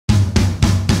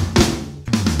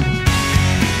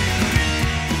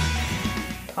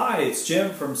Hi, it's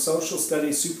Jim from Social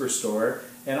Studies Superstore,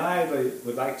 and I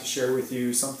would like to share with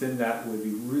you something that would be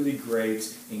really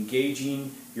great,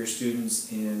 engaging your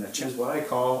students in what I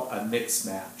call a mix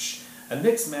match. A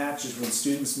mix match is when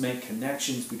students make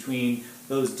connections between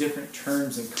those different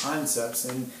terms and concepts,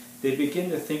 and they begin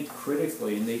to think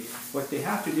critically. And what they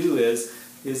have to do is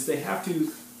they have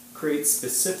to create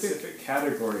specific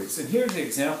categories. And here's an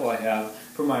example I have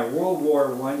for my World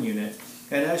War I unit.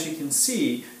 And as you can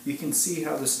see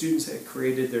how the students had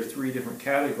created their three different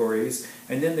categories,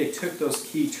 and then they took those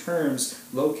key terms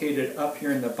located up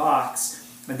here in the box,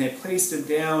 and they placed them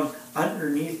down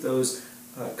underneath those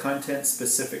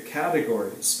content-specific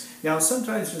categories. Now,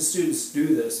 sometimes when students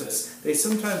do this, they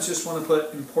sometimes just want to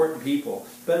put important people.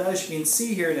 But as you can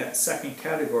see here in that second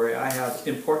category, I have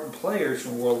important players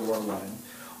from World War I.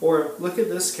 Or look at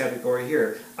this category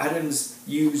here, items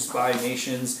used by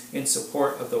nations in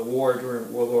support of the war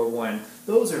during World War I.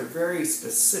 Those are very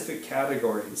specific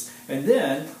categories. And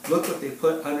then look what they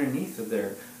put underneath of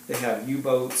there. They have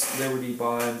U-boats, Liberty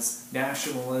bonds,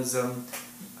 nationalism,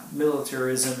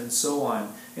 militarism, and so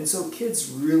on. And so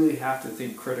kids really have to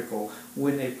think critical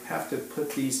when they have to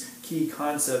put these key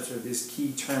concepts or these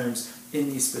key terms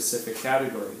in these specific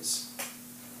categories.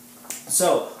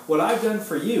 So what I've done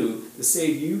for you to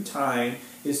save you time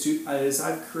is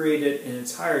I've created an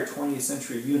entire 20th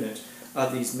century unit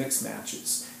of these mix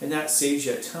matches, and that saves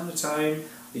you a ton of time.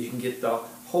 You can get the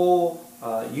whole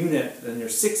unit, and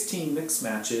there's 16 mix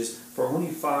matches for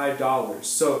only $5.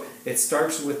 So it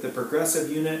starts with the progressive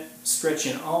unit,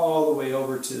 stretching all the way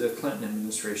over to the Clinton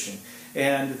administration.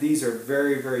 And these are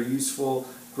very, very useful,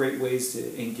 great ways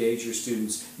to engage your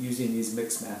students using these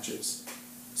mix matches.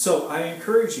 So I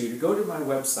encourage you to go to my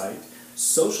website,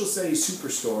 Social Studies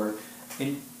Superstore,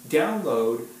 and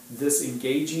download this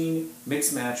engaging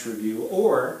mix match review,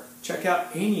 or check out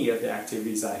any of the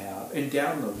activities I have and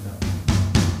download them.